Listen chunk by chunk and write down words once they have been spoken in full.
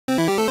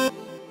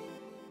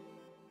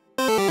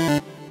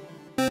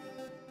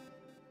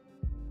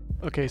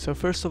Okay, so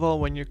first of all,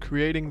 when you're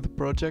creating the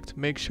project,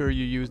 make sure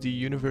you use the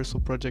universal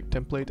project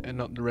template and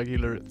not the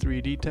regular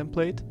 3D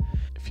template.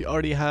 If you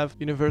already have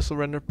universal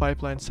render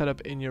pipeline set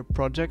up in your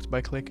project by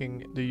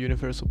clicking the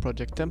universal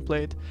project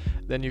template,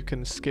 then you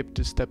can skip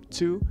to step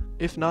 2.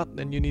 If not,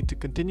 then you need to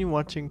continue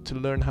watching to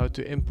learn how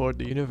to import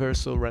the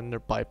universal render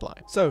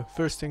pipeline. So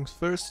first things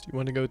first, you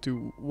want to go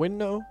to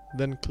Window,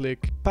 then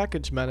click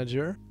Package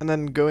Manager, and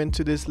then go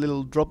into this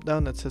little drop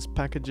down that says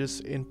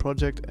Packages in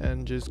Project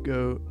and just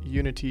go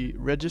Unity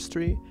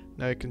Registry.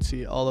 Now you can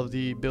see all of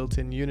the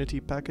built-in Unity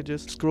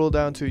packages. Scroll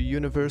down to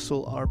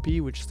Universal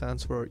RP, which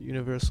stands for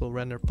Universal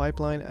Render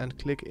Pipeline, and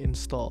click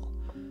Install.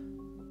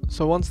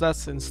 So once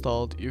that's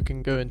installed, you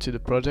can go into the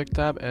Project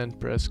tab and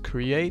press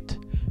Create,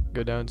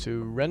 go down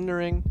to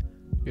Rendering,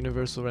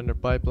 Universal Render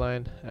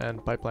Pipeline,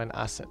 and Pipeline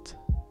Asset.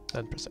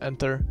 Then press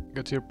Enter,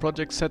 go to your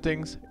project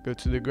settings, go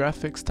to the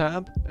Graphics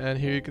tab, and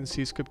here you can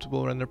see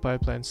Scriptable Render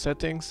Pipeline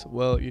settings.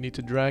 Well, you need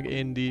to drag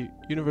in the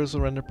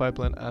Universal Render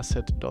Pipeline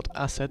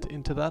Asset.asset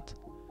into that.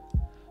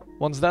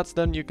 Once that's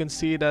done, you can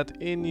see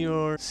that in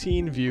your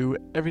scene view,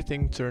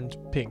 everything turned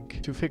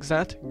pink. To fix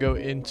that, go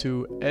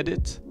into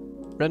Edit,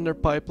 Render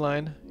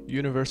Pipeline,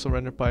 Universal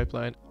Render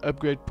Pipeline,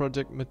 upgrade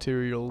project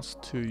materials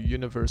to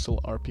Universal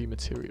RP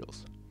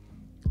materials.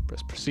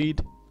 Press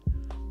Proceed,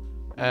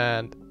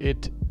 and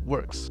it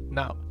works.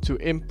 Now, to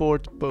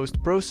import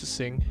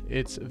post-processing,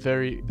 it's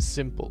very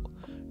simple.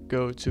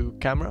 Go to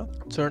Camera,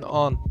 turn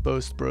on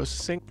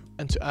post-processing,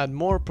 and to add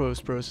more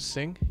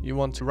post-processing, you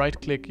want to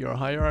right-click your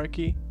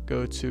hierarchy,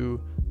 go to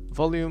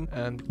Volume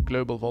and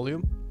Global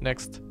Volume.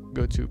 Next,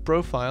 go to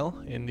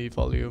Profile in the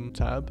Volume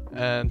tab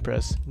and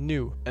press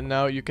New. And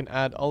now you can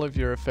add all of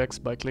your effects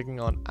by clicking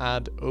on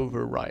Add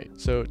Override.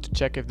 So to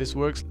check if this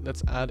works,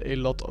 let's add a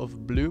lot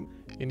of blue.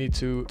 You need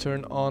to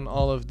turn on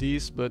all of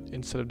these, but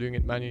instead of doing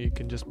it manually, you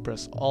can just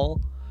press All.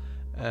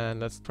 And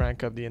let's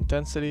crank up the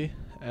intensity.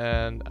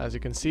 And as you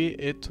can see,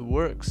 it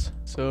works.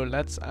 So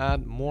let's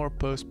add more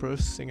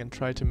post-processing and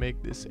try to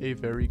make this a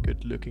very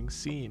good looking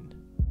scene.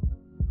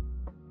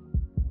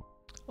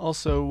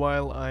 Also,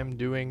 while I'm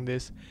doing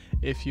this,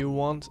 if you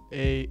want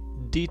a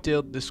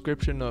detailed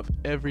description of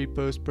every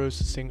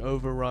post-processing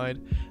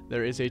override,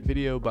 there is a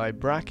video by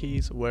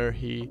Brackeys where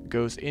he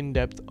goes in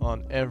depth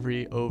on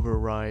every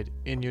override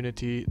in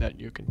Unity that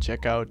you can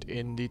check out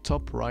in the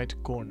top right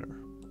corner.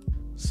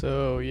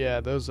 So yeah,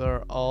 those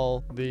are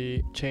all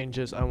the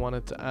changes I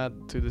wanted to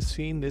add to the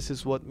scene. This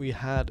is what we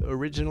had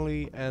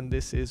originally, and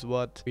this is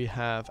what we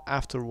have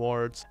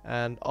afterwards,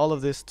 and all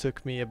of this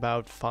took me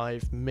about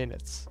 5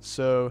 minutes.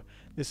 So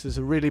this is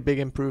a really big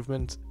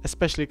improvement,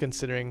 especially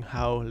considering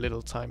how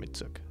little time it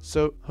took.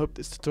 So hope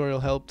this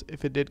tutorial helped.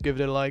 If it did, give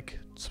it a like,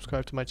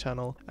 subscribe to my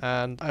channel,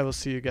 and I will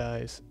see you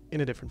guys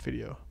in a different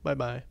video. Bye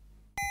bye.